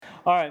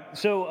All right,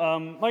 so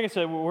like I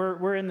said,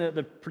 we're in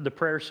the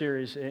prayer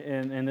series,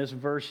 and this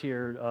verse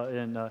here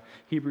in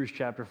Hebrews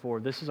chapter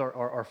 4, this is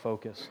our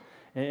focus.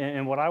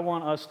 And what I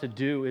want us to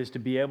do is to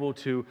be able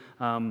to,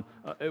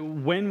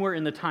 when we're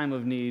in the time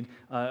of need,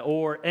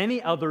 or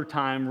any other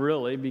time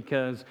really,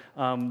 because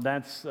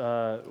that's,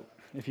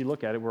 if you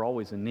look at it, we're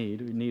always in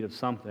need of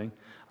something.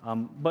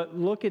 But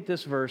look at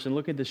this verse and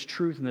look at this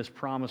truth and this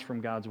promise from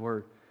God's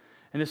word.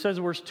 And it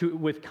says we're to,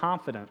 with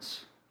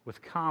confidence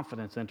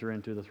enter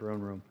into the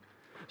throne room.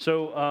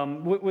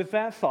 So with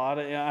that thought,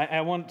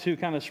 I want to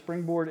kind of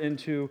springboard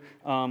into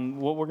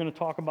what we're going to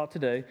talk about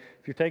today.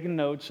 If you're taking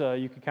notes,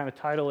 you can kind of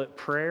title it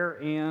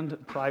Prayer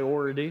and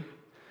Priority.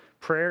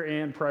 Prayer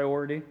and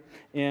Priority.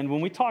 And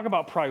when we talk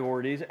about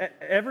priorities,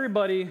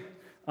 everybody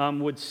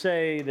would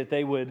say that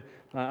they would,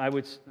 and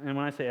when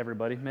I say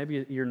everybody,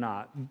 maybe you're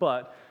not,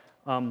 but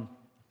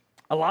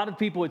a lot of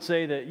people would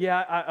say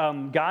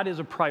that, God is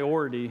a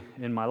priority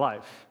in my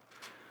life.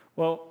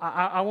 Well,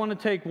 I want to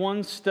take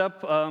one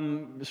step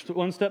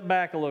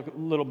back a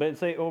little bit and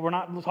say, we're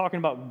not talking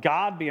about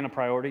God being a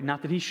priority,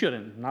 not that he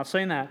shouldn't. I'm not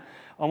saying that.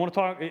 I want to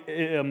talk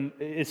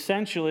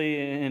essentially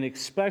and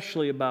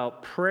especially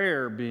about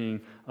prayer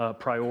being a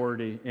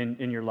priority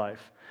in your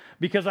life.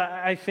 Because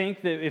I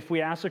think that if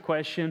we ask a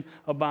question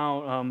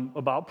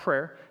about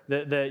prayer,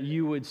 that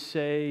you would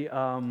say,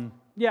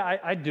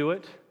 I do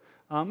it.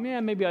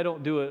 Maybe I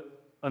don't do it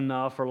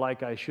enough or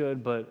like I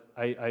should, but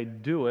I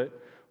do it.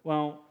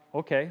 Well,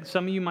 okay,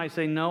 some of you might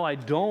say, no, I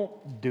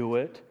don't do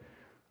it.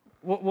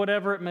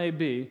 Whatever it may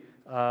be,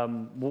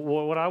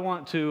 what I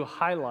want to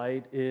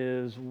highlight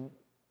is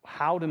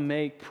how to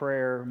make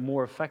prayer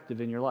more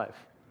effective in your life.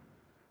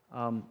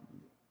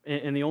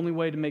 And the only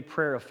way to make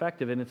prayer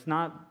effective, and it's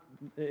not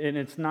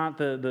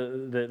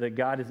that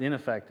God is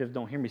ineffective,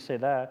 don't hear me say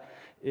that,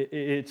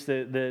 it's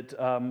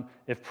that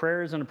if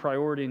prayer isn't a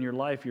priority in your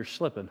life, you're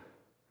slipping.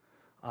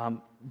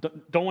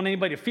 Don't want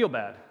anybody to feel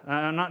bad.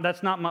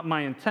 That's not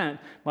my intent.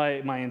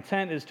 My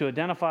intent is to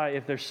identify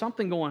if there's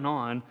something going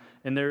on,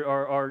 and there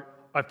are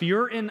if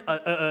you're in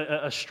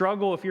a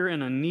struggle, if you're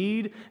in a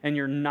need, and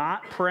you're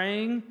not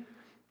praying,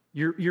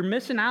 you're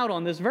missing out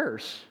on this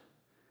verse.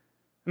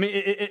 I mean,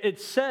 it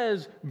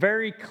says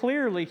very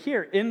clearly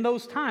here in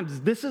those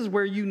times, this is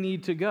where you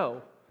need to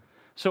go.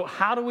 So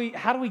how do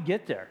we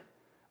get there?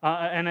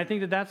 And I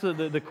think that's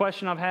the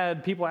question I've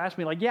had people ask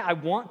me, like, I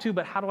want to,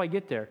 but how do I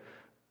get there?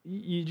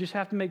 You just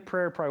have to make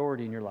prayer a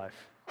priority in your life.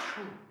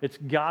 It's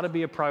got to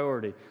be a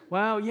priority.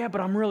 Well,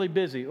 but I'm really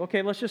busy.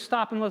 Okay, let's just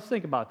stop and let's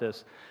think about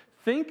this.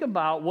 Think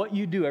about what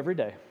you do every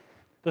day,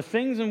 the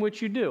things in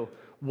which you do.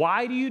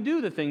 Why do you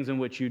do the things in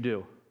which you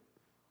do?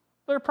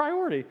 They're a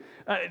priority.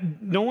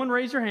 No one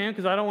raise their hand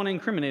because I don't want to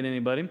incriminate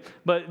anybody,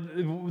 but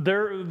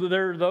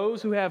there are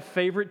those who have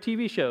favorite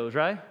TV shows,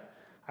 right?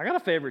 I got a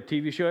favorite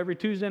TV show. Every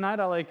Tuesday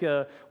night I like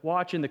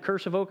watching The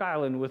Curse of Oak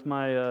Island with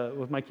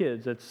my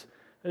kids.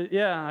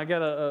 I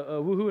got a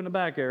woohoo in the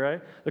back there,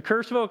 right? The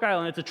Curse of Oak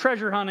Island. It's a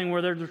treasure hunting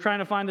where they're trying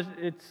to find this.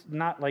 It's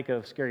not like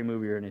a scary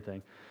movie or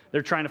anything.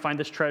 They're trying to find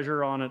this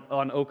treasure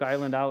on Oak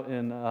Island out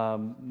in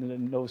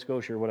Nova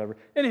Scotia or whatever.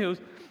 Anywho,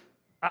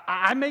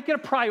 I make it a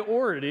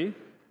priority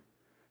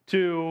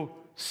to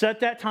set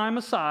that time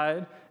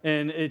aside,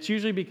 and it's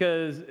usually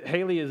because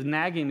Haley is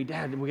nagging me,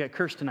 Dad, we got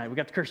Curse tonight. We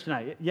got the Curse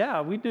tonight.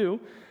 Yeah, we do.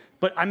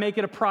 But I make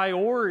it a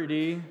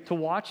priority to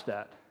watch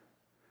that.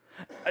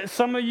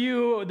 Some of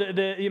you,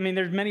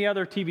 there's many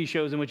other TV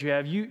shows in which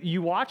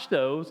you watch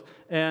those,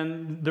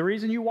 and the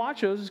reason you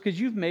watch those is because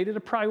you've made it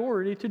a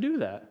priority to do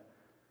that.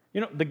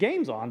 The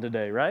game's on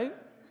today, right?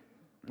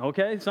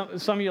 Okay, some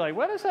of you are like,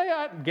 what is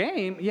that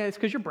game? Yeah, it's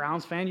because you're a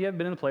Browns fan. You haven't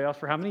been in the playoffs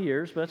for how many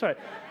years, but that's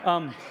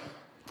all right.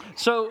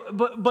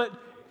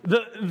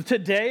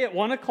 Today at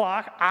 1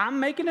 o'clock, I'm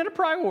making it a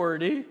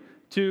priority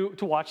to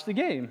watch the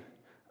game.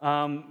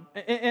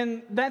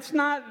 And that's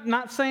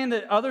not saying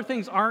that other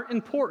things aren't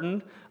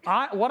important.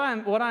 What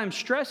I'm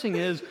stressing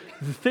is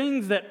the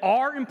things that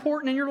are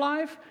important in your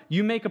life,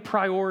 you make a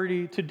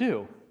priority to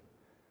do.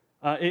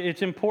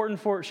 It's important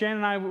for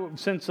Shannon and I,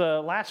 since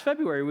last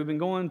February, we've been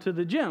going to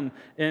the gym,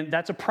 and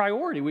that's a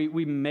priority.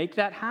 We make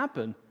that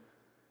happen.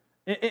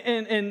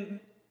 And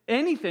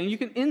anything, you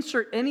can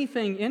insert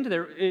anything into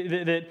there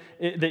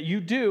that you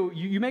do,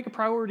 you make a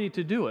priority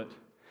to do it.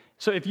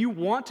 So if you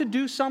want to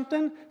do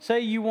something, say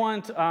you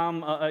want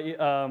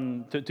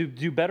to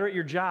do better at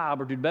your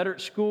job or do better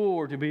at school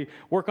or to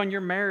work on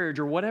your marriage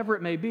or whatever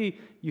it may be,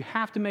 you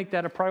have to make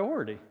that a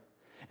priority.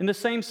 In the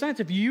same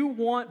sense, if you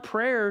want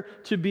prayer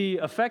to be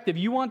effective,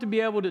 you want to be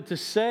able to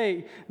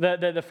say that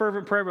the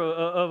fervent prayer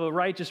of a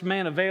righteous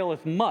man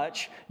availeth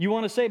much, you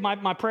want to say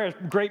my prayer has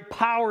great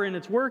power in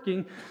its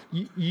working,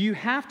 you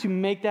have to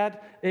make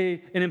that an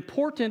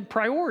important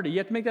priority. You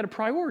have to make that a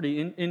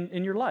priority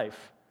in your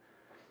life.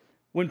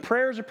 When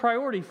prayer is a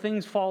priority,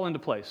 things fall into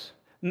place.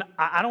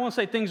 I don't want to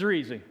say things are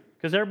easy,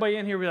 because everybody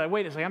in here will be like,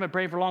 wait a second, I've been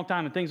praying for a long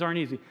time and things aren't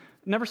easy.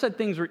 Never said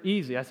things were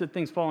easy. I said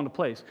things fall into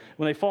place.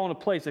 When they fall into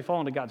place, they fall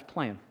into God's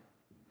plan.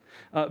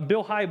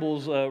 Bill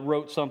Hybels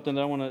wrote something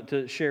that I want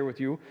to share with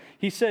you.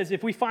 He says,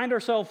 if we find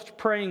ourselves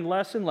praying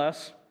less and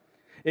less,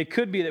 It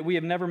could be that we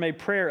have never made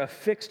prayer a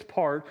fixed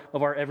part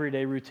of our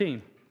everyday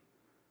routine.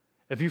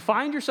 If you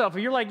find yourself,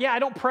 if you're like, yeah, I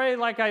don't pray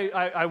like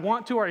I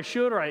want to or I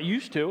should or I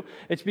used to,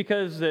 it's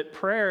because that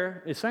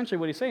prayer, essentially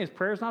what he's saying is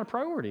prayer is not a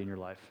priority in your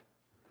life.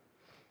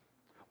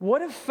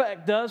 What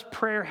effect does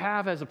prayer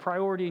have as a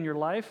priority in your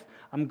life?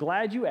 I'm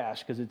glad you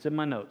asked because it's in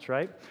my notes,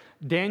 right?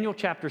 Daniel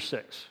chapter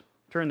 6.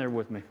 Turn there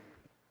with me.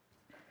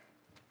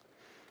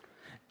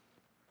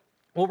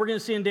 What we're going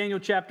to see in Daniel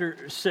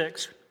chapter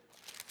 6,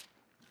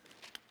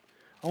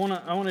 I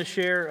want to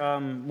share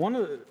one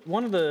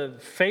of the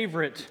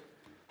favorite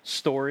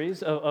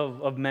stories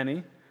of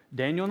many,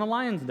 Daniel and the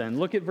lion's den.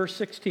 Look at verse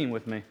 16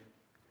 with me.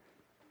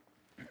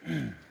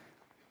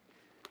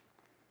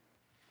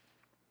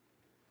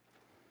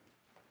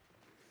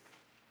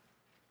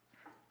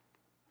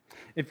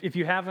 If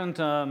you haven't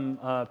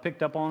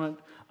picked up on it,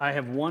 I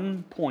have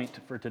one point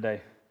for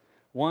today.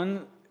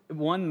 One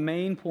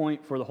main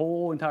point for the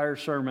whole entire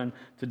sermon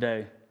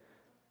today.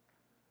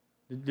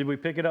 Did we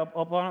pick it up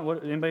on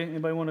it?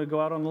 Anybody want to go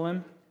out on the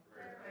limb?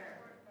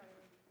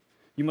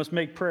 You must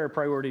make prayer a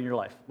priority in your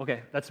life.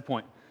 Okay, that's the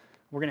point.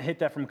 We're going to hit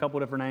that from a couple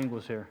different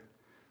angles here.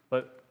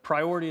 But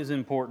priority is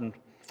important.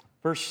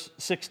 Verse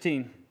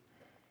 16,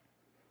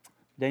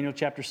 Daniel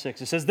chapter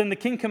 6. It says, Then the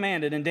king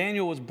commanded, and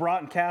Daniel was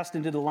brought and cast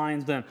into the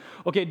lion's den.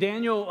 Okay,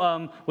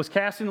 Daniel was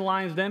cast in the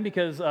lion's den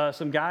because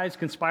some guys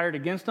conspired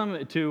against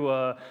him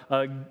to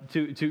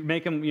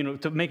make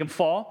him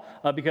fall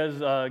because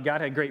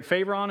God had great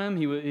favor on him.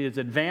 He is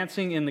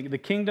advancing in the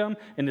kingdom,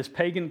 in this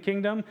pagan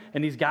kingdom,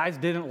 and these guys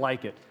didn't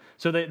like it.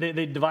 So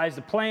they devised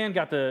a plan,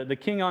 got the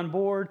king on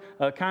board,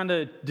 kind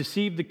of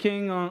deceived the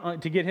king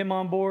to get him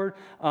on board.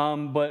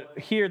 But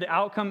here the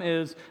outcome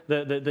is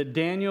that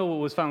Daniel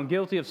was found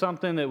guilty of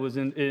something that was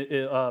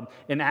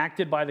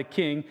enacted by the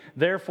king.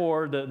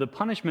 Therefore, the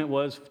punishment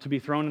was to be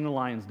thrown in the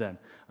lion's den.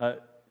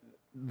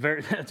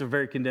 That's a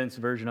very condensed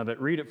version of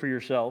it. Read it for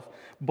yourself.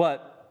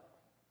 But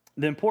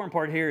the important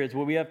part here is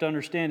what we have to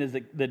understand is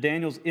that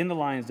Daniel's in the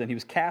lion's den. He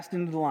was cast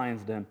into the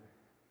lion's den.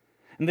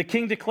 And the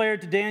king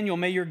declared to Daniel,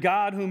 May your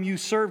God whom you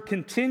serve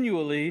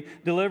continually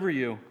deliver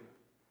you.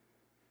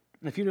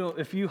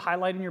 If you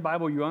highlight in your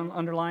Bible, you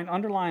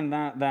underline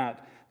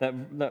that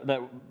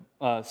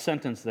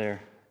sentence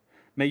there.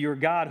 May your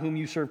God whom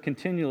you serve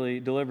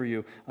continually deliver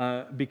you,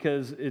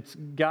 because it's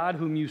God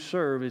whom you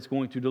serve is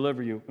going to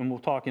deliver you, and we'll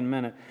talk in a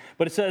minute.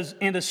 But it says,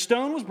 And a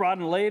stone was brought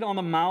and laid on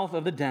the mouth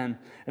of the den,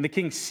 and the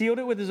king sealed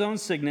it with his own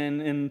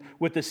signet and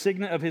with the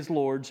signet of his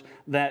lords,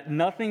 that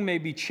nothing may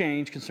be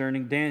changed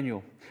concerning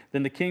Daniel.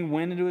 Then the king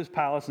went into his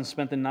palace and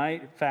spent the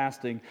night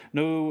fasting.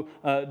 No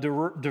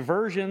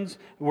diversions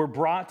were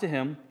brought to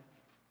him,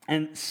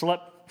 and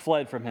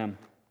fled from him.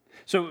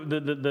 So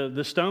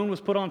the stone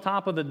was put on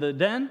top of the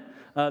den,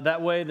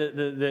 that way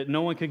that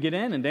no one could get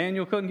in, and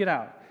Daniel couldn't get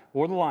out,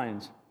 or the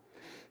lions.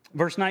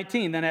 Verse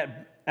 19,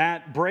 Then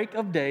at break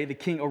of day, the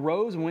king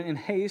arose and went in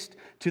haste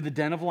to the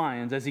den of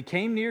lions. As he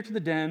came near to the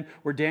den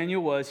where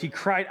Daniel was, he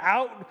cried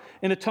out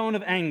in a tone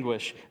of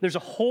anguish. There's a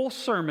whole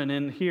sermon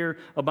in here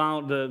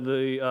about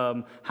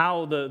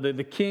how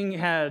the king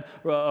had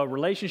a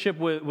relationship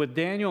with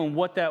Daniel and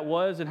what that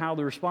was and how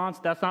the response.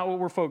 That's not what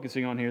we're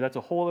focusing on here. That's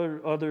a whole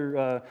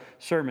other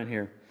sermon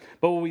here.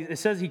 But it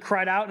says he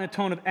cried out in a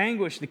tone of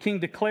anguish. The king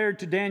declared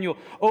to Daniel,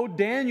 O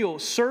Daniel,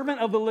 servant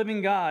of the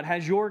living God,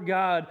 has your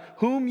God,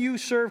 whom you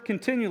serve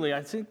continually,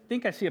 I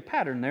think I see a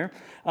pattern there,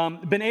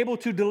 been able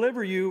to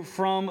deliver you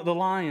from the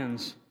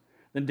lions?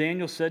 Then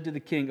Daniel said to the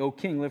king, O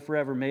king, live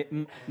forever.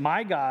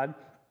 My God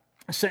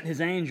sent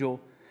his angel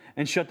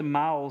and shut the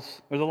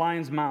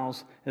lions'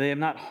 mouths, and they have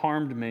not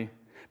harmed me,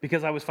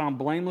 because I was found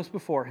blameless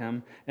before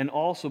him, and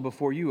also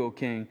before you, O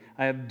king.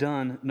 I have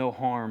done no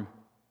harm.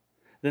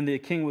 Then the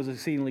king was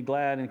exceedingly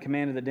glad and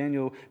commanded that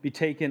Daniel be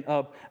taken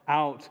up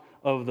out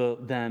of the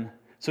den.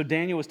 So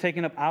Daniel was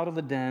taken up out of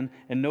the den,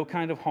 and no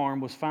kind of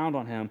harm was found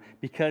on him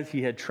because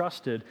he had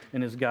trusted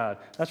in his God.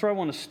 That's where I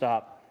want to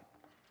stop.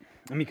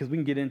 Because we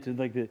can get into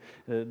like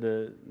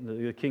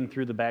the king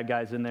threw the bad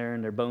guys in there,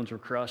 and their bones were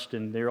crushed,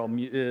 and it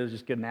was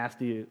just a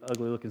nasty,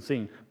 ugly-looking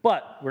scene.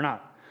 But we're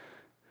not.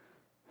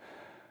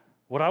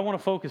 What I want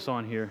to focus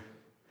on here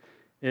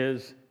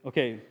is,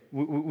 okay,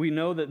 we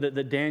know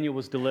that Daniel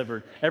was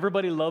delivered.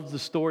 Everybody loves the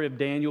story of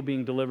Daniel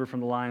being delivered from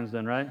the lion's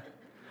den, right?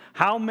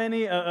 How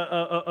many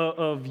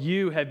of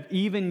you have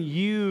even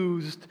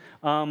used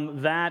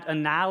that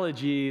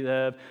analogy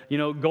of,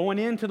 going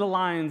into the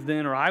lion's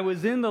den, or I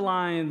was in the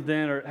lion's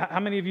den, or how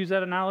many of you use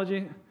that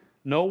analogy?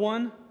 No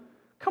one?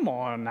 Come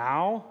on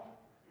now.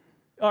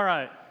 All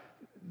right.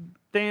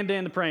 Dan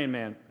the praying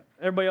man.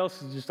 Everybody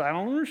else is just, I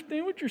don't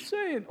understand what you're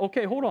saying.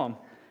 Okay, hold on.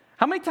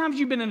 How many times have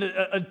you been in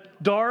a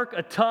dark,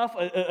 a tough,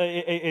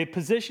 a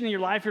position in your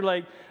life you're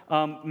like,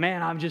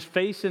 man, I'm just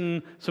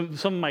facing some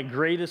of my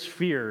greatest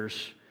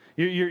fears.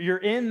 You're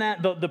in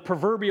the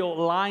proverbial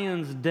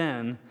lion's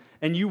den,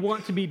 and you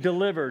want to be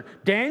delivered.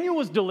 Daniel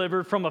was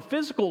delivered from a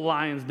physical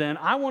lion's den.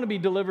 I want to be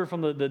delivered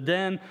from the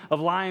den of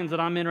lions that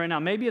I'm in right now.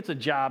 Maybe it's a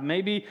job.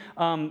 Maybe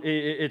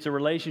it's a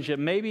relationship.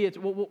 Maybe it's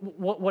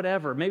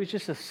whatever. Maybe it's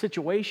just a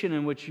situation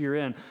in which you're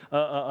in,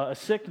 a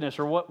sickness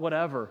or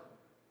whatever.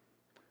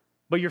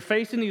 But you're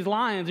facing these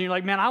lions, and you're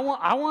like, man, I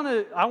want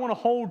to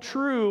hold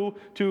true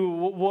to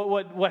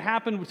what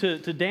happened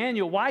to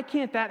Daniel. Why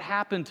can't that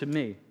happen to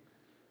me?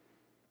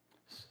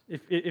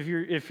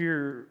 If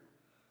you're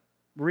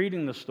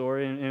reading the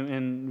story,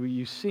 and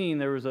you've seen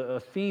there was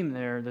a theme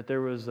there, that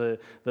there was the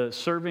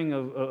serving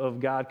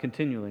of God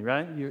continually,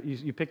 right?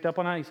 You picked up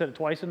on that? You said it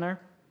twice in there?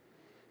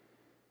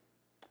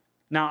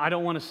 Now, I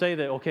don't want to say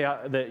that, okay,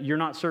 that you're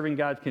not serving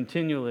God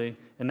continually,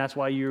 and that's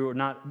why you're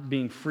not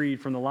being freed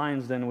from the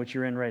lion's den, which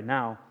you're in right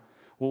now.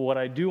 Well, what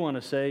I do want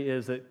to say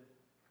is that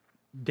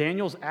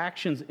Daniel's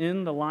actions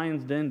in the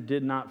lion's den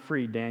did not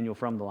free Daniel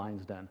from the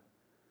lion's den.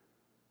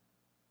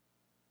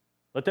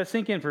 Let that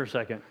sink in for a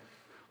second.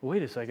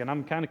 Wait a second,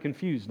 I'm kind of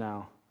confused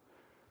now.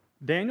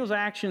 Daniel's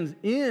actions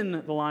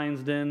in the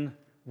lion's den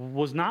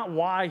was not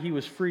why he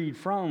was freed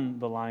from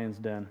the lion's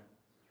den.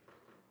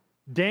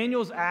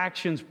 Daniel's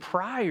actions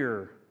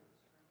prior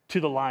to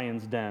the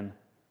lion's den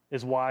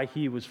is why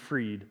he was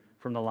freed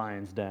from the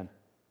lion's den.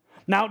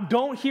 Now,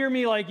 don't hear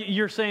me like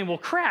you're saying, well,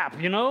 crap,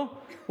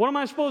 what am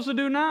I supposed to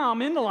do now?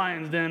 I'm in the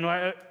lion's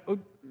den.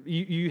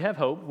 You have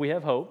hope. We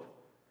have hope.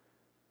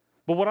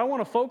 But what I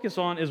want to focus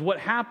on is what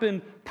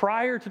happened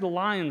prior to the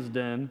lion's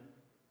den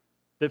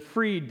that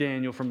freed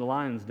Daniel from the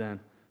lion's den.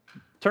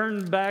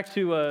 Turn back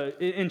to,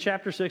 in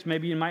chapter 6,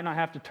 maybe you might not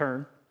have to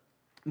turn,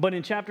 but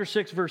in chapter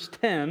 6, verse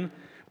 10,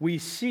 we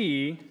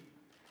see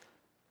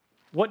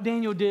what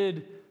Daniel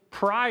did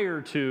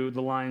prior to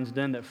the lion's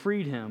den that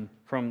freed him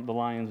from the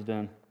lion's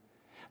den.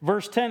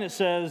 Verse 10, it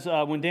says,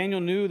 when Daniel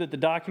knew that the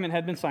document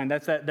had been signed,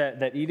 that's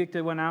that edict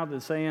that went out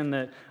that's saying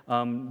that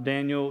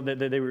Daniel, that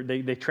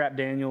they trapped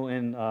Daniel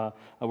and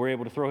were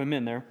able to throw him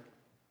in there,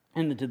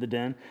 into the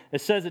den. It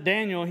says that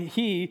Daniel,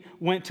 he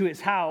went to his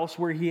house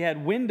where he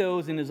had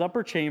windows in his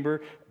upper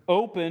chamber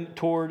open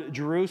toward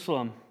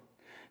Jerusalem.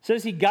 It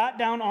says he got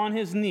down on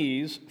his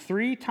knees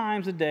 3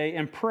 times a day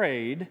and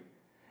prayed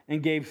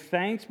and gave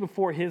thanks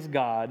before his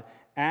God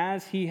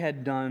as he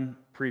had done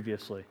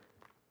previously.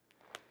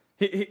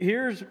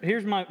 Here's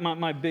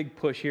my big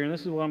push here, and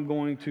this is what I'm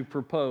going to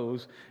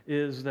propose,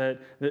 is that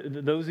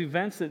those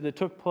events that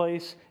took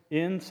place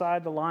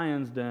inside the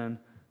lion's den,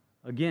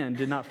 again,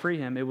 did not free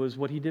him. It was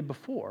what he did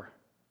before.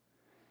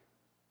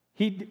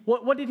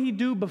 What did he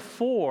do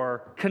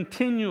before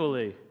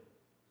continually?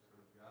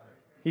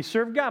 He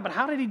served God. But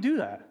how did he do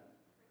that?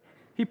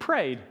 He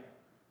prayed.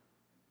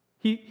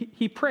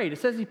 He prayed. It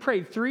says he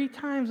prayed 3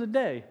 times a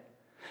day.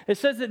 It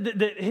says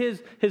that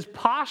his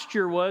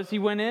posture was, he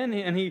went in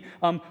and he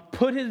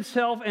put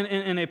himself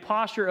in a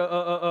posture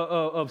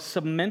of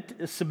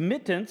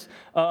submittance.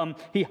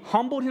 He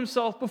humbled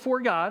himself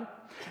before God.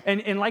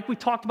 And like we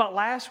talked about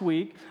last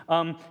week,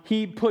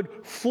 he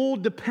put full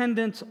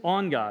dependence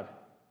on God.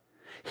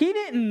 He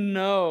didn't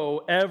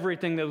know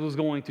everything that was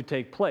going to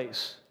take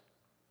place.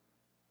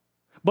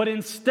 But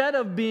instead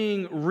of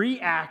being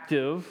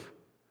reactive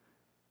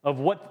of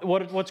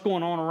what's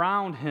going on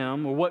around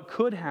him or what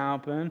could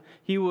happen,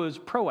 he was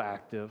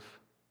proactive.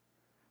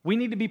 We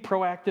need to be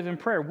proactive in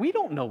prayer. We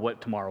don't know what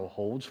tomorrow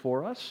holds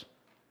for us.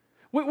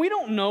 We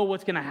don't know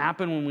what's going to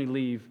happen when we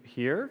leave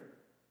here.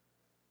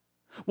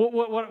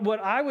 What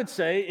I would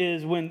say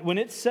is when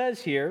it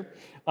says here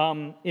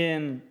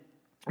in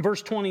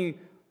verse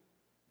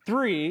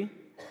 23,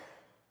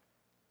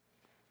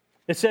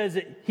 it says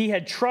that he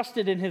had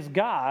trusted in his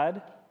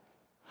God.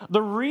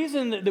 The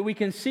reason that we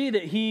can see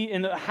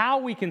that how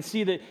we can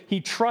see that he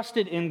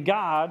trusted in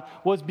God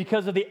was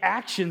because of the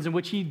actions in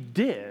which he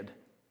did.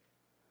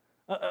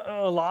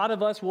 A lot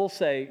of us will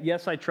say,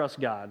 yes, I trust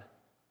God.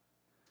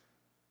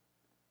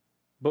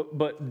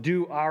 But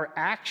do our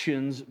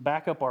actions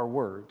back up our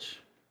words?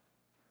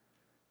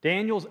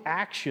 Daniel's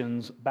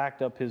actions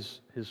backed up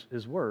his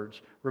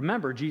words.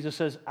 Remember, Jesus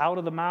says, out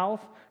of the mouth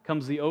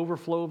comes the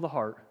overflow of the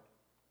heart.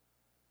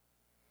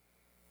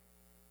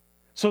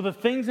 So the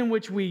things in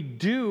which we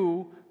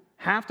do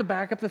have to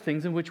back up the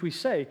things in which we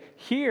say.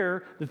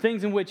 Here, the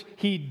things in which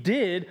he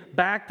did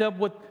backed up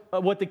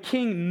what the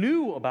king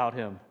knew about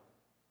him.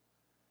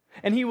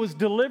 And he was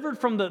delivered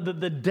from the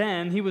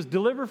den. He was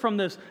delivered from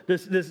this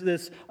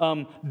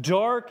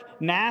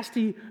dark,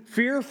 nasty,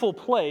 fearful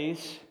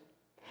place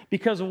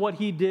because of what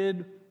he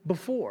did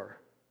before.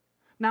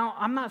 Now,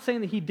 I'm not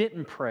saying that he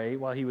didn't pray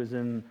while he was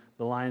in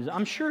the lions.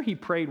 I'm sure he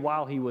prayed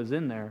while he was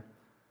in there.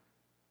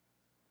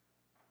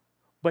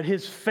 But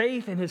his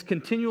faith and his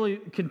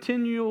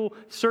continual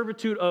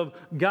servitude of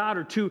God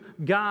or to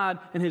God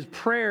and his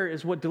prayer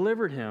is what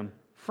delivered him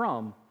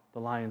from the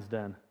lion's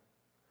den.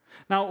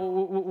 Now,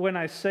 when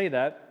I say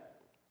that,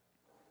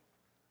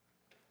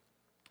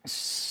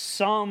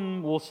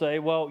 some will say,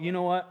 well, you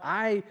know what?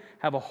 I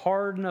have a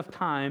hard enough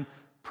time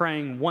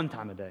praying 1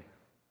 time a day.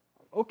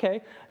 Okay,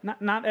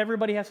 not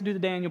everybody has to do the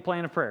Daniel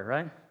plan of prayer,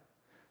 right?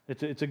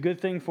 It's a good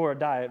thing for a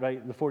diet,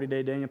 right? The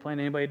 40-day Daniel plan.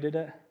 Anybody did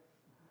that?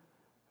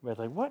 Everybody's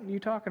like, what are you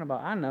talking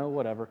about? I know,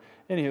 whatever.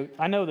 Anywho,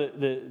 I know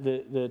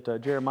that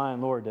Jeremiah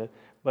and Laura did,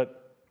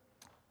 but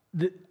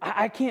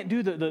I can't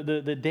do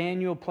the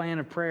Daniel plan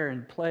of prayer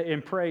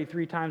and pray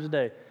 3 times a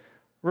day.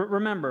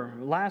 Remember,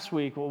 last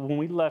week when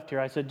we left here,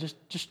 I said,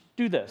 just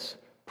do this.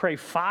 Pray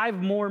 5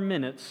 more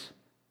minutes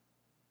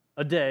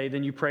a day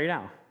than you pray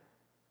now.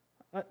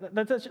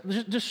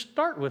 Just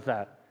start with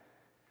that.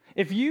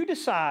 If you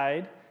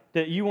decide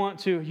that you want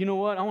to, you know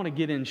what, I want to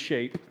get in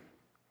shape,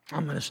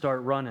 I'm going to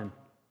start running.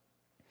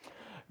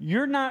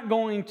 You're not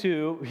going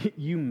to,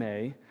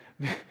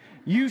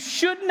 you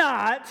should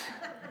not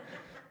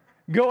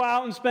go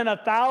out and spend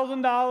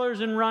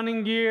 $1,000 in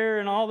running gear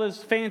and all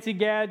this fancy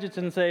gadgets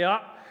and say,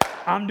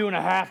 I'm doing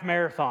a half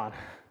marathon.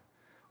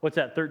 What's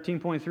that,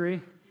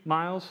 13.3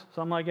 miles?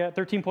 Something like that?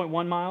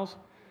 13.1 miles?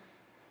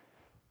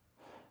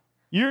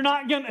 You're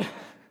not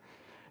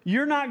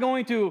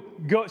going to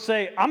go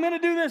say, I'm going to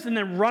do this and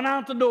then run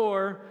out the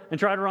door and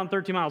try to run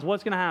 13 miles.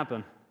 What's going to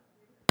happen?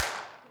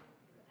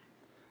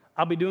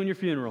 I'll be doing your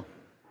funeral,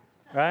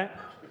 right?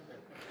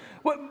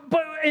 But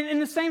in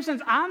the same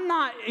sense, I'm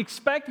not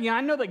expecting,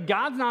 I know that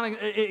God's not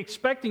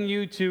expecting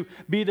you to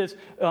be this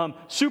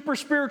super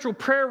spiritual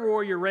prayer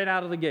warrior right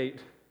out of the gate.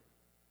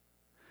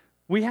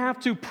 We have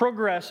to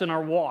progress in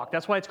our walk.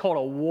 That's why it's called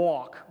a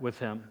walk with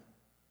Him.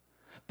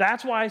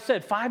 That's why I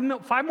said 5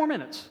 more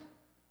minutes.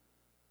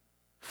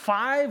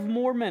 5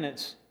 more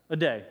minutes a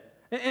day.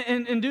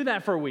 And do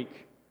that for a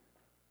week.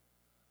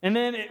 And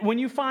then when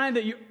you find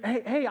that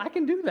hey, I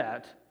can do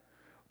that,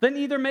 then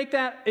either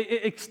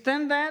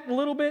extend that a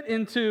little bit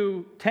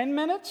into 10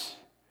 minutes,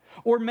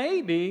 or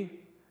maybe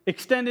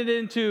extend it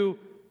into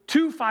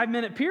 2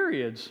 5-minute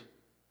periods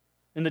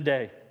in the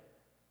day.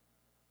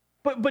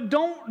 But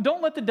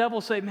don't let the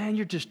devil say, man,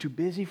 you're just too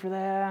busy for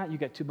that. You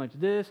got too much of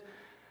this.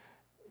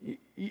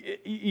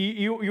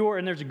 You're,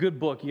 and there's a good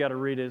book you got to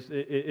read.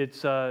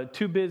 It's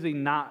Too Busy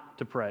Not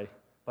to Pray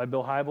by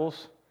Bill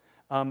Hybels.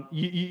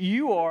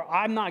 You are,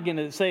 I'm not going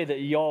to say that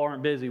y'all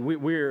aren't busy.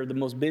 We're the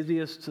most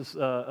busiest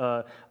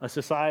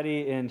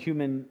society in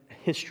human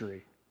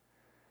history.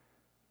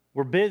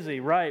 We're busy,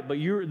 right, but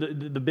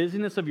the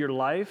busyness of your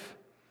life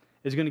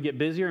is going to get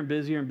busier and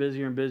busier and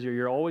busier and busier.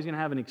 You're always going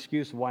to have an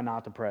excuse of why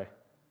not to pray.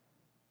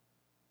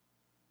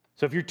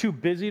 So if you're too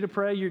busy to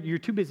pray, you're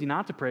too busy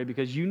not to pray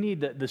because you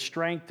need the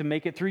strength to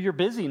make it through your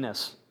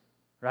busyness,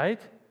 right?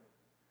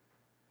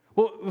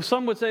 Well,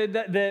 some would say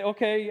that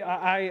okay,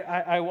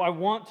 I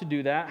want to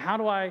do that. How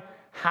do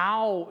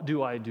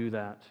I do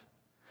that?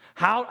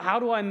 How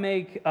do I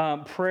make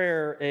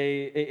prayer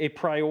a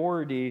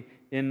priority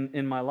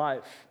in my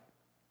life?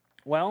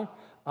 Well,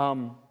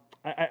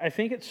 I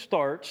think it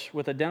starts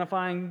with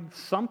identifying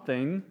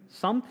something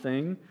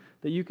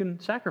that you can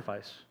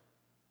sacrifice.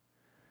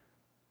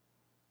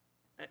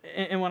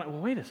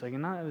 And wait a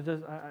second, I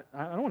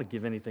don't want to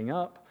give anything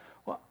up.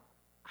 Well,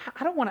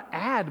 I don't want to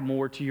add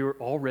more to your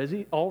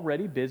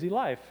already busy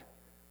life.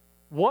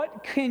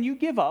 What can you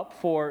give up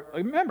for,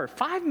 remember,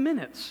 5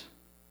 minutes?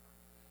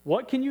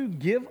 What can you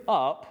give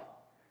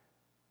up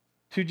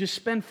to just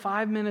spend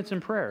 5 minutes in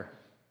prayer?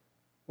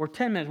 Or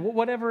 10 minutes,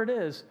 whatever it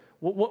is.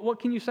 What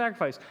can you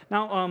sacrifice?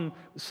 Now,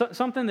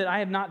 something that I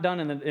have not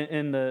done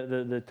in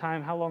the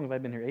time, how long have I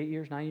been here? 8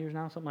 years, 9 years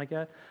now, something like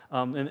that?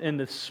 In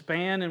the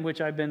span in which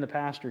I've been the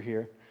pastor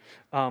here,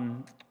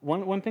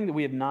 one thing that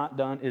we have not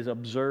done is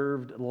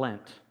observed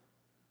Lent,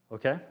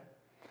 okay?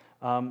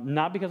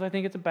 Not because I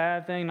think it's a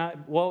bad thing.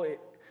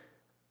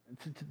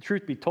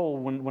 Truth be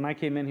told, when I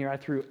came in here, I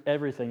threw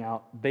everything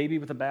out, baby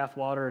with the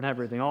bathwater and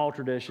everything, all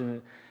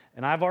tradition,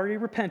 and I've already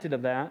repented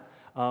of that.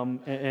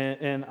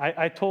 And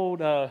I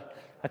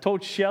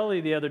told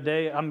Shelly the other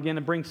day I'm going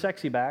to bring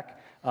sexy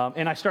back,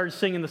 and I started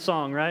singing the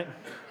song, right?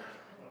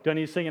 Do I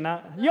need to sing it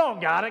now?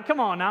 Y'all got it. Come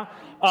on now.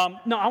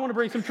 No, I want to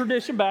bring some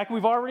tradition back.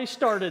 We've already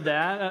started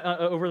that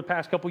over the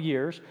past couple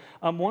years.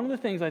 One of the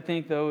things I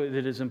think, though,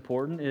 that is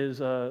important is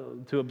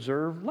to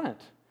observe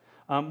Lent.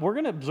 We're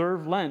going to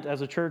observe Lent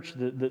as a church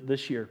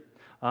this year.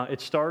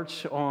 It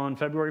starts on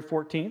February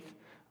 14th,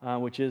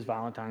 which is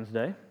Valentine's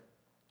Day.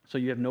 So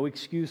you have no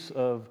excuse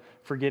of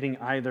forgetting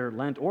either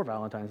Lent or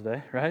Valentine's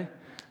Day, right?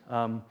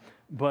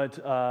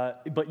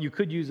 But you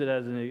could use it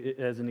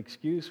as an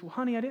excuse. Well,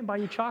 honey, I didn't buy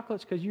you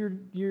chocolates because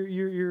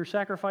you're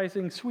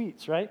sacrificing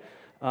sweets, right?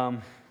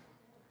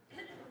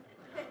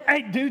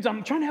 Hey, dudes,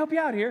 I'm trying to help you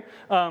out here.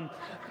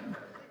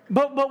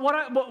 But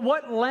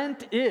what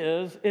Lent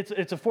is,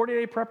 it's a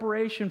 40-day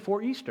preparation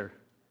for Easter.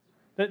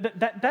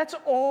 That's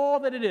all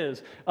that it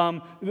is.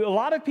 A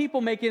lot of people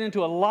make it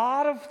into a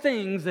lot of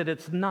things that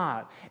it's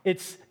not.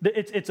 It's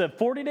a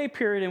 40-day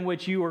period in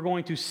which you are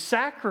going to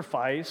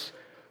sacrifice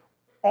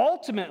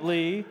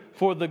ultimately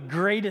for the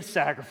greatest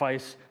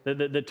sacrifice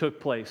that took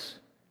place.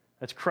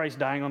 That's Christ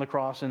dying on the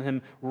cross and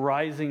Him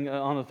rising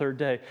on the third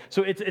day.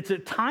 So it's a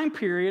time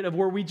period of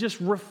where we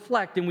just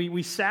reflect and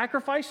we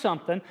sacrifice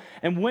something.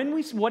 And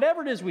when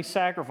whatever it is we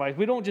sacrifice,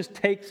 we don't just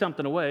take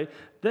something away.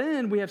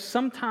 Then we have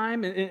some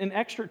time, an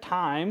extra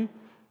time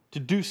to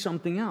do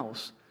something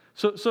else.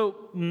 So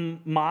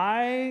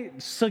my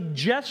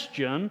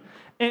suggestion,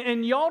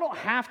 and y'all don't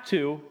have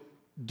to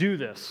do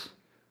this.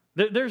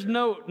 There's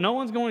no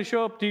one's going to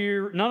show up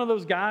to none of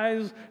those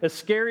guys, as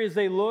scary as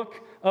they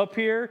look up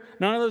here,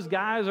 none of those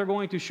guys are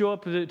going to show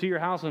up to your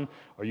house and,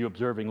 are you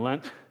observing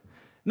Lent?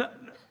 No.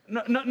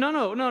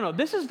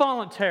 This is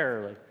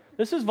voluntarily.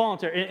 This is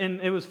voluntary. And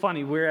it was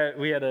funny.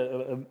 We had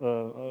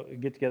a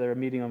get-together, a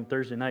meeting on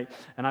Thursday night,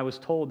 and I was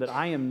told that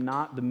I am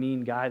not the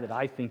mean guy that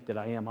I think that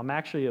I am. I'm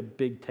actually a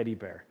big teddy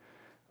bear.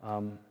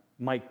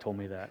 Mike told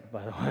me that,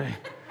 by the way.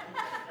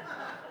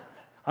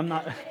 I'm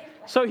not...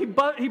 So he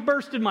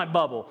bursted my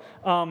bubble.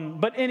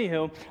 But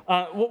anywho,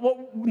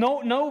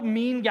 no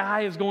mean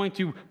guy is going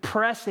to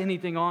press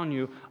anything on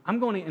you. I'm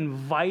going to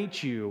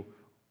invite you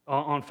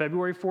on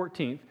February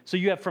 14th. So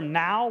you have from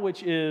now,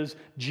 which is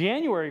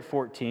January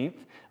 14th.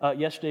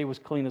 Yesterday was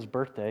Kalina's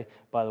birthday,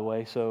 by the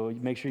way, so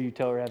make sure you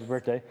tell her happy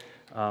birthday.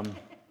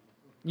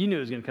 You knew it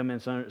was going to come in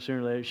sooner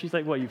or later. She's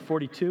like, what, you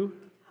 42?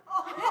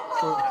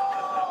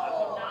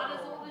 Not as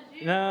old as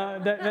you. No,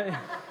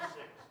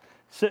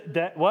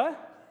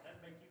 what?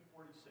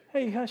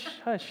 Hey, hush.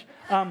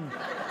 That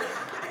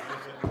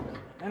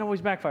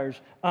always backfires.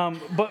 But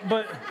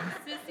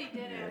Sissy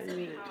did ask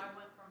me how I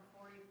went from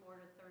 44 to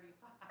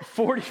 35.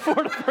 44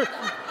 to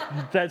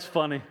 35. That's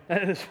funny.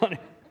 That is funny.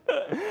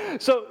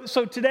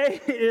 So today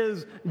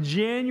is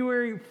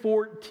January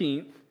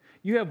 14th.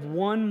 You have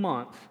 1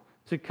 month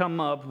to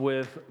come up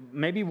with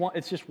maybe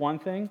it's just one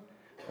thing,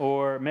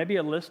 or maybe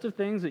a list of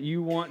things that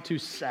you want to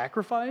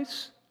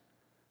sacrifice.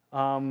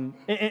 And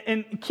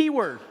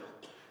keyword.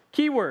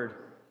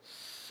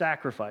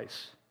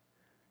 Sacrifice.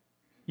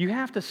 You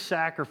have to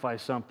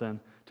sacrifice something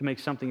to make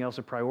something else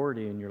a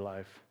priority in your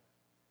life.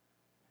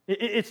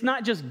 It's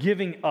not just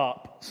giving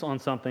up on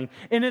something,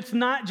 and it's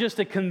not just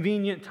a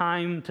convenient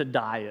time to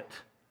diet.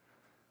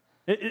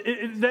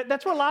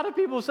 That's what a lot of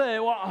people say.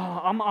 Well,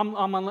 I'm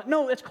on.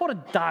 No, it's called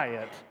a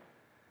diet.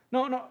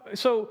 No.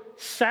 So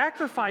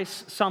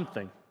sacrifice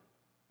something,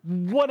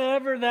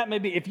 whatever that may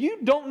be. If you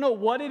don't know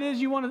what it is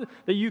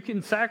that you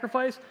can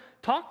sacrifice,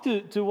 talk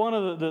to one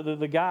of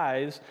the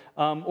guys,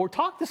 or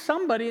talk to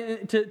somebody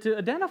to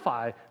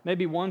identify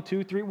maybe 1,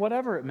 2, 3,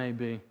 whatever it may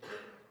be.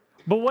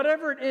 But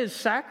whatever it is,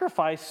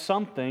 sacrifice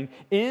something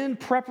in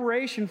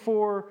preparation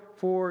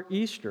for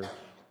Easter.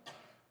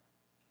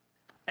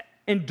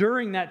 And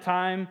during that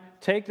time,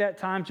 take that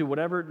time to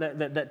whatever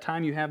that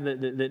time you have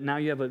that now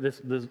you have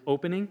this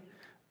opening.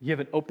 You have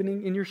an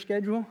opening in your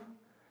schedule.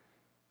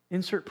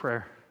 Insert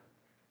prayer.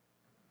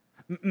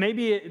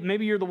 Maybe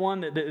you're the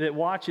one that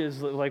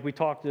watches, like we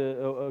talked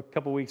a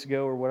couple weeks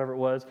ago or whatever it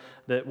was,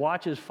 that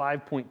watches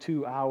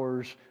 5.2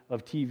 hours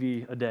of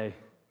TV a day.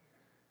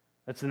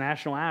 That's the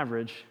national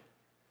average.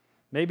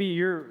 Maybe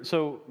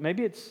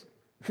it's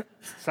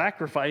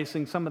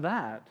sacrificing some of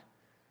that.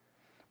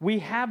 We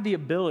have the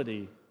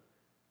ability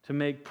to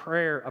make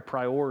prayer a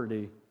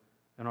priority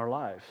in our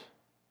lives.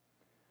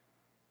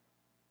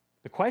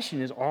 The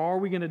question is, are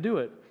we going to do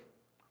it?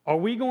 Are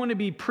we going to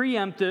be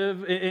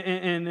preemptive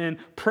and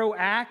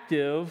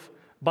proactive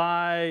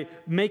by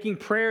making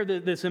prayer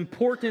this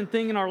important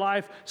thing in our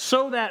life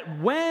so that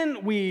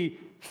when we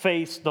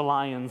face the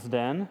lion's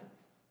den,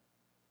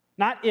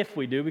 not if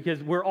we do,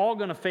 because we're all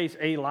going to face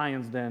a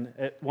lion's den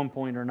at one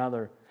point or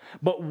another,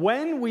 but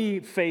when we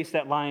face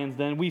that lion's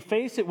den, we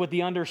face it with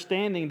the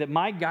understanding that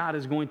my God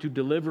is going to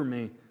deliver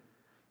me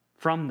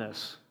from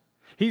this.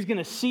 He's going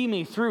to see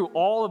me through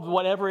all of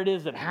whatever it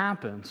is that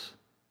happens.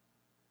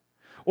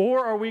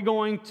 Or are we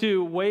going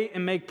to wait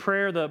and make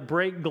prayer the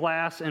break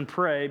glass and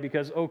pray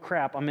because, oh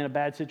crap, I'm in a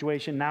bad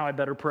situation, now I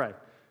better pray?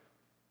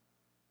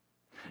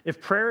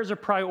 If prayer is a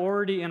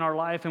priority in our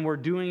life and we're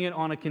doing it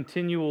on a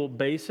continual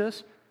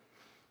basis,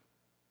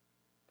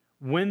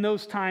 when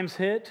those times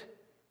hit,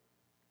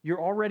 you're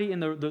already in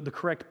the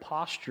correct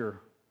posture.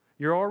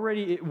 You're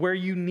already where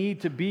you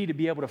need to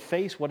be able to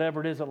face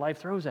whatever it is that life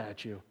throws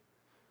at you.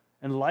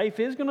 And life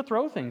is going to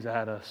throw things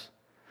at us.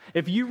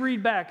 If you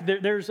read back,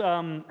 there's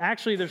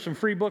some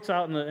free books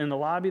out in the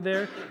lobby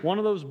there. One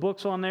of those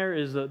books on there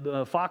is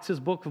the Fox's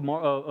Book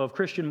of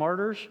Christian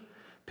Martyrs.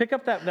 Pick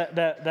up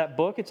that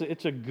book.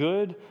 It's a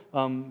good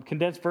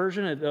condensed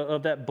version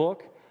of that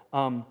book,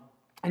 and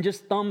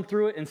just thumb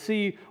through it and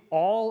see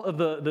all of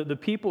the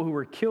people who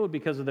were killed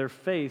because of their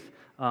faith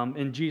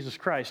in Jesus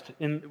Christ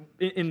in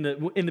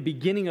the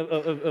beginning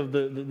of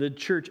the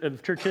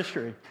church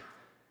history.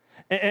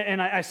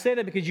 And I say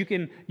that because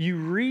you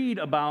read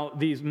about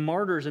these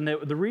martyrs, and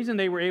the reason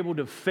they were able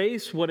to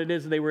face what it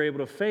is that they were able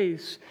to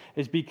face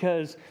is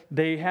because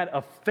they had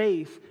a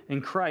faith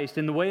in Christ.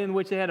 And the way in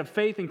which they had a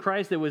faith in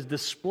Christ that was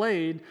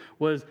displayed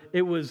was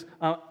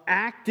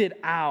acted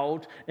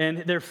out, and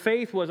their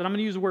faith was, and I'm going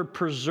to use the word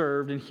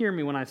preserved, and hear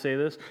me when I say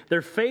this,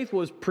 their faith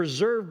was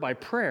preserved by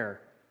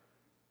prayer.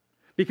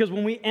 Because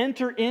when we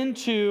enter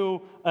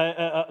into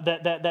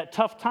that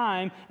tough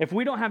time, if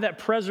we don't have that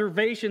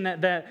preservation,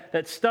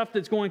 that stuff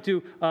that's going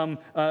to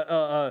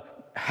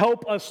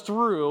help us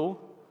through,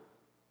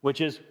 which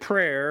is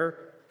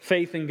prayer,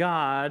 faith in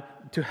God,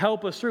 to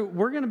help us through,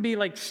 we're going to be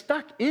like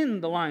stuck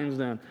in the lion's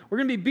den. We're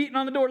going to be beating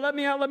on the door, let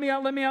me out, let me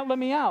out, let me out, let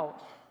me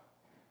out.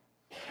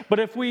 But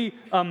if we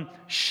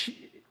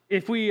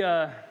if we,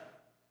 I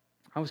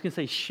was going to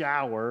say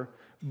shower,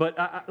 but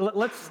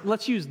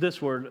let's use this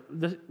word.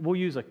 We'll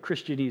use a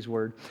Christianese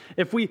word.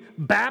 If we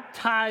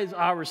baptize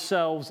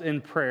ourselves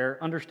in prayer,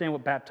 understand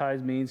what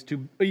baptize means,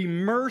 to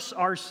immerse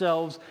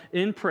ourselves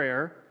in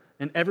prayer,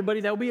 and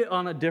everybody, that will be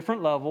on a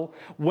different level.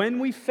 When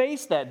we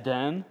face that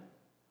den,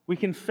 we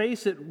can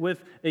face it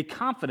with a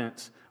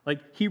confidence.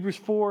 Like Hebrews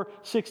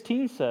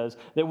 4:16 says,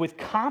 that with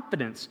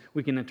confidence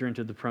we can enter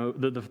into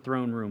the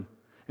throne room.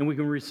 And we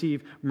can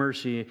receive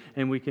mercy,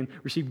 and we can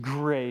receive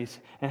grace,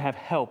 and have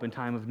help in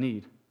time of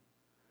need.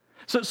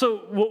 So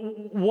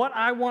what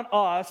I want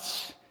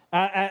us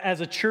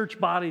as a church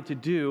body to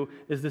do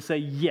is to say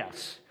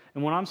yes.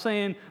 And what I'm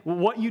saying,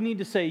 what you need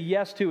to say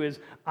yes to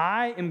is,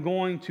 I am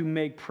going to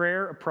make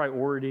prayer a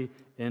priority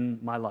in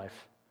my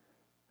life.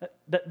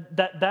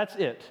 That's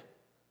it.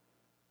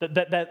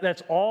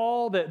 That's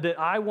all that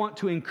I want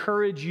to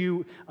encourage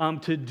you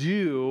to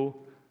do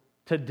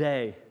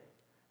today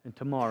and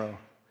tomorrow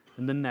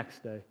and the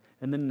next day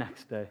and the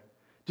next day.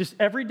 Just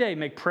every day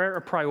make prayer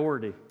a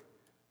priority.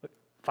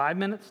 5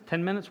 minutes,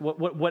 10 minutes,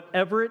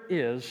 whatever it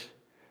is,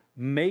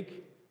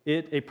 make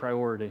it a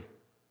priority.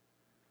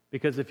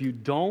 Because if you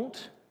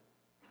don't,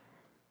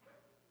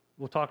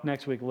 we'll talk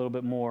next week a little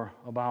bit more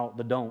about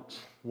the don'ts.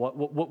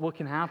 What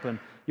can happen?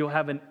 You'll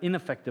have an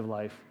ineffective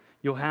life.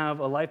 You'll have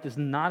a life that's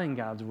not in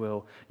God's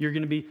will. You're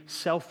going to be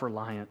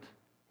self-reliant.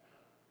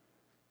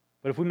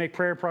 But if we make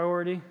prayer a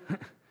priority,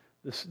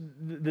 what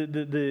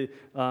do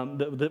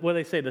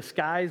they say? The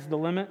sky's the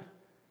limit.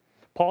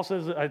 Paul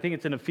says, I think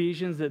it's in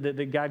Ephesians,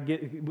 that God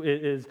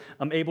is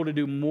able to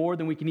do more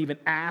than we can even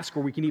ask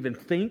or we can even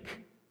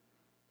think.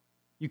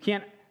 You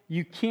can't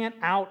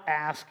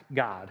out-ask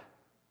God.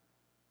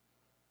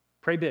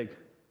 Pray big.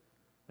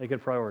 Make it a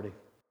priority.